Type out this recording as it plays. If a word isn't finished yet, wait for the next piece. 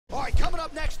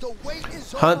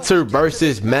Hunter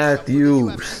versus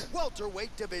Matthews.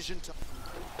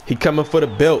 He coming for the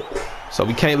belt, so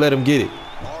we can't let him get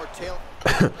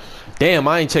it. Damn,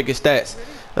 I ain't checking stats.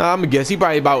 Nah, I'm gonna guess he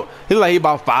probably about, he like he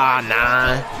about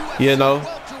 5'9", you know,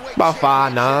 about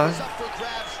 5'9".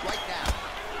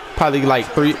 Probably like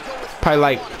probably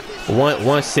like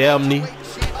 170.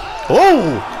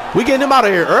 Oh, we getting him out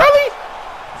of here early?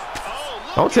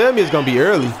 Don't tell me it's gonna be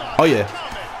early. Oh yeah,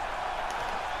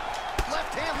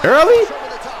 early.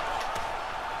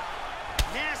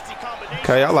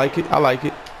 Okay, I like it. I like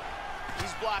it.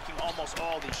 He's blocking almost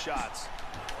all these shots.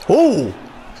 Oh,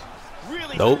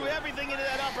 really nope. threw everything into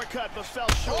that uppercut, but fell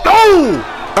short. Oh,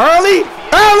 early,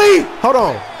 early. Hold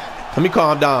on. Let me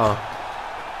calm down.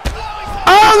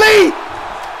 Early.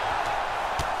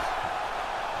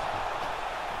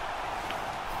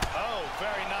 Oh,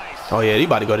 very nice. Oh yeah, he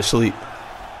about to go to sleep.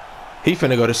 He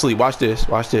finna go to sleep. Watch this.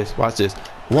 Watch this. Watch this.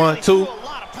 1, 2.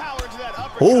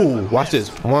 Oh, watch this.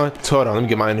 1, 2. Hold on. Let me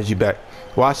get my energy back.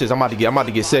 Watch this. I'm about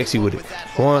to get sexy with it.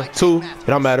 1, 2. It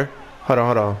don't matter. Hold on.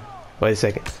 Hold on. Wait a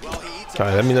second. All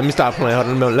right. Let me stop playing.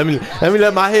 Hold on. Let me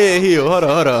let my head heal. Hold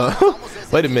on. Hold on.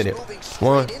 Wait a minute.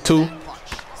 1, 2.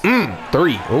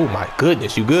 3. Oh my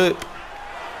goodness. You good?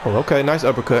 Oh, okay. Nice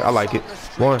uppercut. I like it.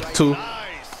 1, 2.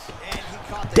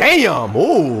 Damn.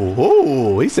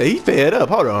 Oh. He said he fed up.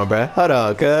 Hold on, bruh. Hold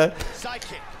on, cuz.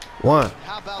 1.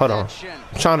 Hold on.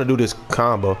 I'm trying to do this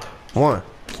combo. 1,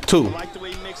 2.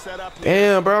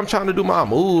 Damn, bro. I'm trying to do my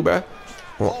move, bro.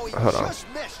 Hold on.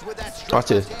 Watch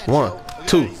this. 1,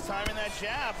 2.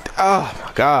 Oh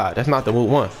my God. That's not the move.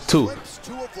 1, 2.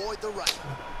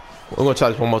 We're gonna try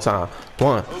this one more time.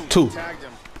 1, 2.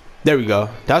 There we go.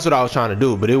 That's what I was trying to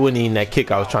do, but it wasn't even that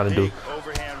kick I was trying to do.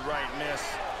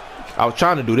 I was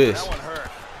trying to do this.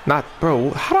 Not, bro.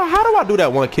 How do I do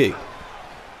that one kick?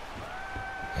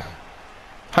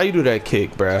 How you do that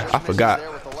kick, bruh? I forgot.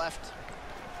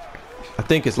 I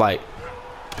think it's like,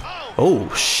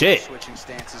 oh shit.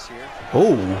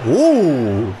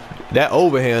 Oh, that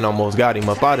overhand almost got him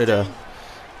up out of there.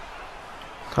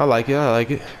 I like it. I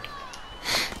like it.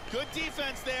 Good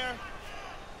defense there.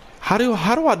 How do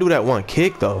I do that one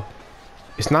kick though?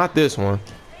 It's not this one.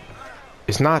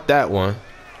 It's not that one.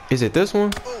 Is it this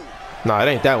one? Nah, it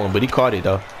ain't that one. But he caught it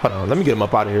though. Hold on. Let me get him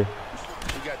up out of here.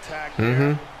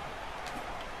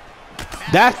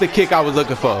 That's the kick I was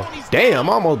looking for. Damn,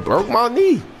 I almost broke my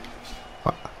knee.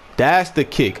 That's the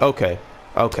kick. Okay.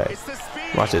 Okay.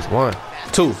 Watch this. 1,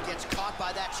 2.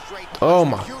 Oh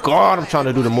my God, I'm trying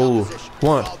to do the move.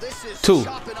 1, 2.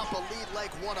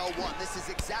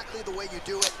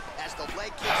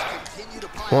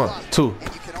 1, 2.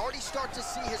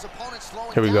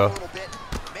 Here we go.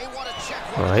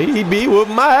 He be with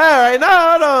my hair right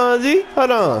now. Hold on, G.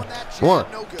 Hold on. 1,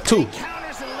 2.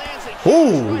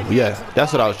 Ooh, yeah,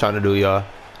 that's what I was trying to do, y'all.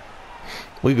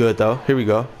 We good though. Here we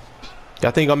go. Y'all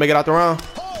think he gonna make it out the round?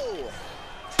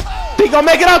 Think he gonna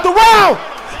make it out the round?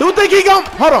 You think he gonna?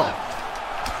 Hold on.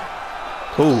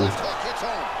 Ooh,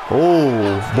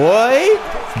 ooh, boy.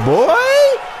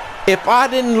 If I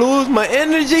didn't lose my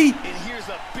energy,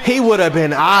 he would have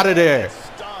been out of there.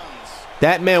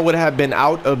 That man would have been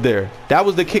out of there. That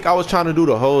was the kick I was trying to do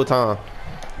the whole time.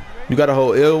 You gotta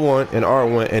hold L1 and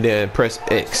R1 and then press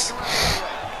X.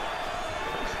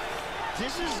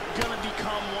 This is gonna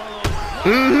become one of those.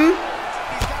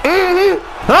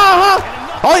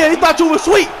 Oh yeah, he thought you was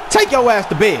sweet. Take your ass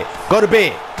to bed. Go to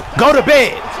bed. Go to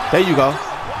bed. There you go.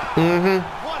 What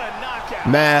a knockout.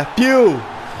 Matthew.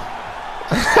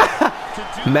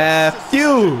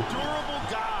 Matthew.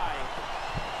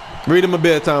 Read him a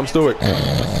bedtime story.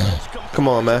 Come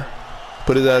on, man.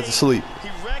 Put his ass to sleep.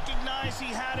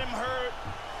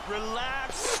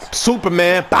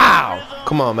 Superman, bow.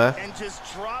 Come on, man.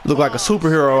 Look like a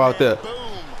superhero out there.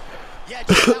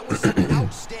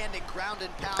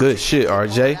 Good shit,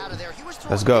 RJ.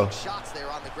 Let's go.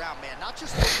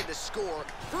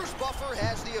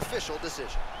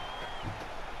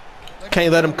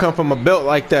 Can't let him come from a belt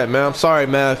like that, man. I'm sorry,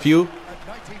 Matthew.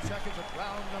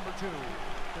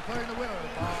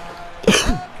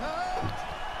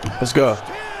 Let's go.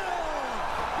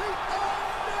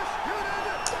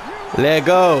 Let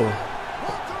go.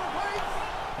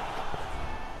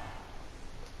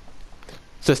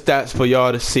 It's the stats for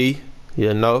y'all to see.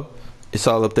 You know, it's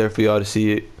all up there for y'all to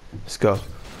see it. Let's go.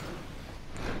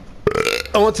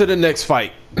 On to the next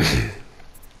fight.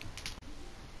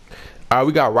 All right,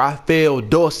 we got Rafael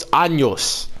Dos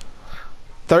Anjos.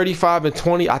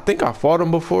 35-20. I think I fought him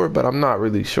before, but I'm not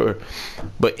really sure.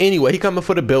 But anyway, he coming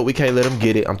for the belt. We can't let him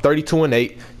get it. I'm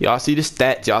 32-8. Y'all see the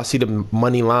stats. Y'all see the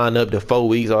money line up, the 4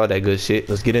 weeks, all that good shit.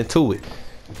 Let's get into it.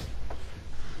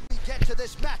 into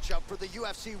this matchup for the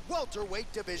UFC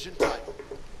welterweight division title.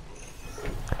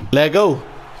 Let go.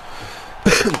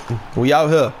 We out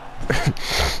here.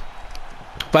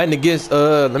 Fighting against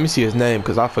let me see his name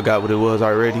because I forgot what it was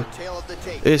already.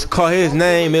 It's called, his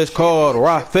name is called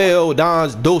Rafael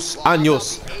dos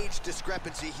Anjos.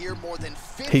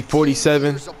 He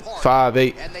 47,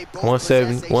 5'8",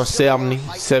 170,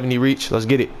 70 reach. Let's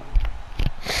get it.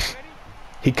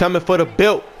 He coming for the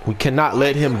belt. We cannot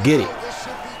let him get it.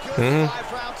 I'm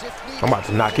about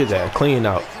to knock his ass clean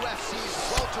out.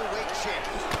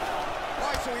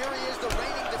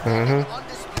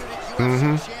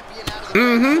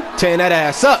 Tearing that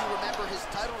ass up.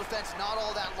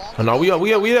 Oh no, we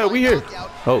here.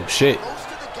 Oh shit.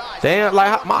 Damn,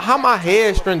 like how my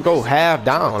head strength go half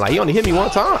down. Like he only hit me one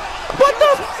time. What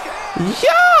the?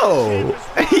 Yo.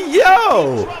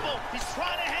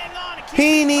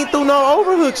 He ain't even through no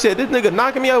overhook shit. This nigga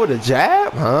knocking me out with a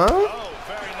jab, huh?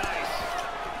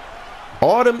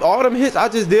 All them hits I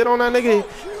just did on that nigga,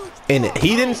 and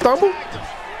he didn't stumble.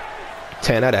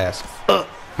 Tearing that ass up.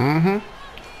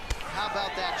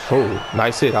 Oh,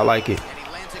 nice hit. I like it.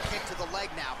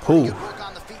 Ooh.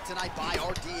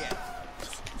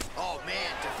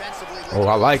 Oh,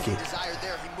 I like it.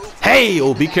 Hey,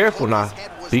 oh, be careful now.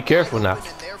 Be careful now.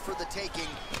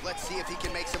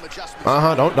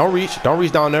 Don't reach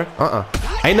down there.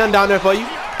 Ain't nothing down there for you.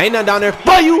 Ain't nothing down there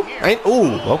for you. Ain't.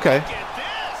 Ooh, okay.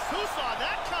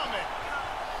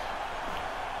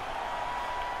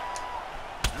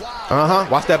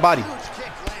 Watch that body.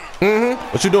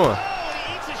 What you doing?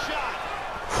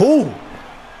 Who?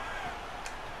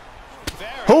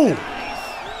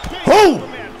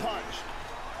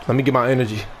 Let me get my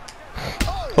energy.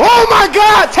 Oh my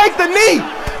God! Take the knee!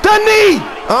 The knee!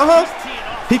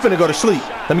 He finna go to sleep.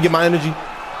 Let me get my energy.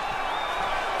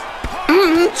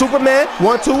 Superman.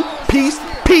 1, 2.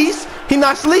 Peace. He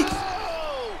not asleep.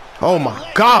 Oh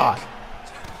my God.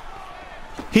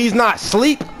 He's not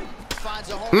asleep.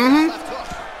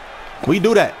 We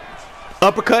do that.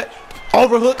 Uppercut.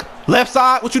 Overhook. Left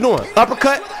side. What you doing?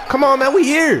 Uppercut. Come on, man. We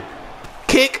here.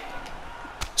 Kick.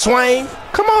 Swing.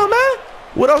 Come on, man.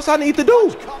 What else I need to do?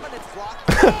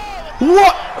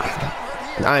 What?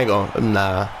 I ain't gonna.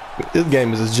 Nah. This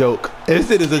game is a joke. This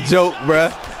shit is a joke,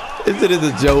 bruh. This shit is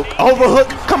a joke. Overhook.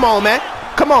 Come on, man.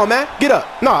 Come on, man. Get up.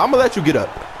 No, I'm gonna let you get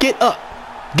up. Get up.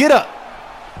 Get up.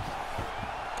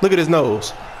 Look at his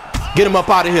nose. Get him up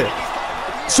out of here.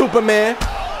 Superman.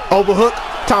 Overhook.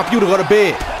 Time for you to go to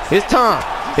bed. It's time.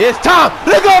 It's time.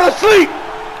 Let's go to sleep.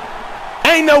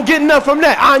 Ain't no getting up from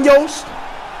that. Anjos.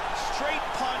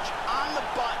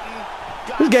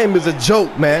 This game is a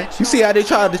joke, man. You see how they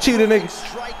tried to cheat a nigga?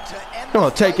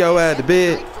 Gonna take your ass to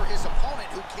bed.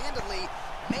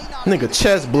 Nigga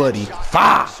chest bloody.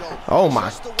 Fire. Oh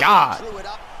my God.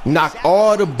 Knock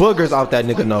all the boogers out that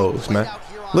nigga nose, man.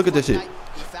 Look at this shit.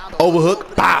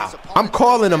 Overhook. Pow. I'm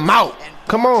calling him out.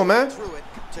 Come on, man.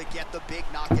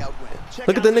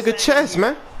 Look at the nigga chest,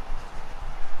 man.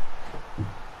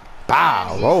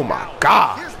 Pow. Oh my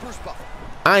God.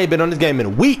 I ain't been on this game in a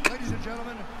week.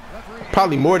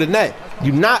 Probably more than that.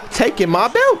 You're not taking my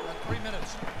belt.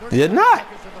 You're not.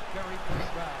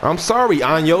 I'm sorry,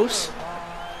 Anjos.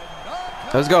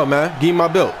 Let's go, man. Give me my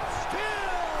belt.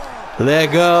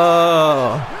 Let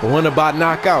go. One about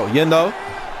knockout, you know.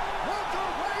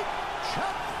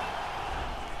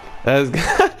 Let's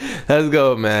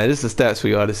go, man. This is the stats for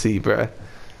y'all to see, bruh.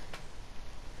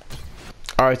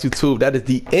 Alright, YouTube, that is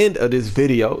the end of this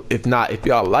video. If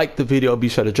y'all like the video, be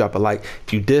sure to drop a like.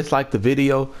 If you dislike the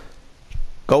video,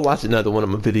 go watch another one of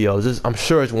my videos. I'm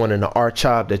sure it's one in the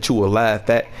archive that you will laugh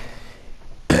at.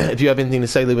 If you have anything to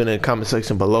say, leave it in the comment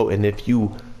section below. And if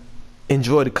you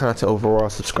enjoy the content overall,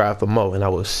 subscribe for more. And I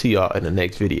will see y'all in the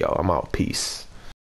next video. I'm out. Peace.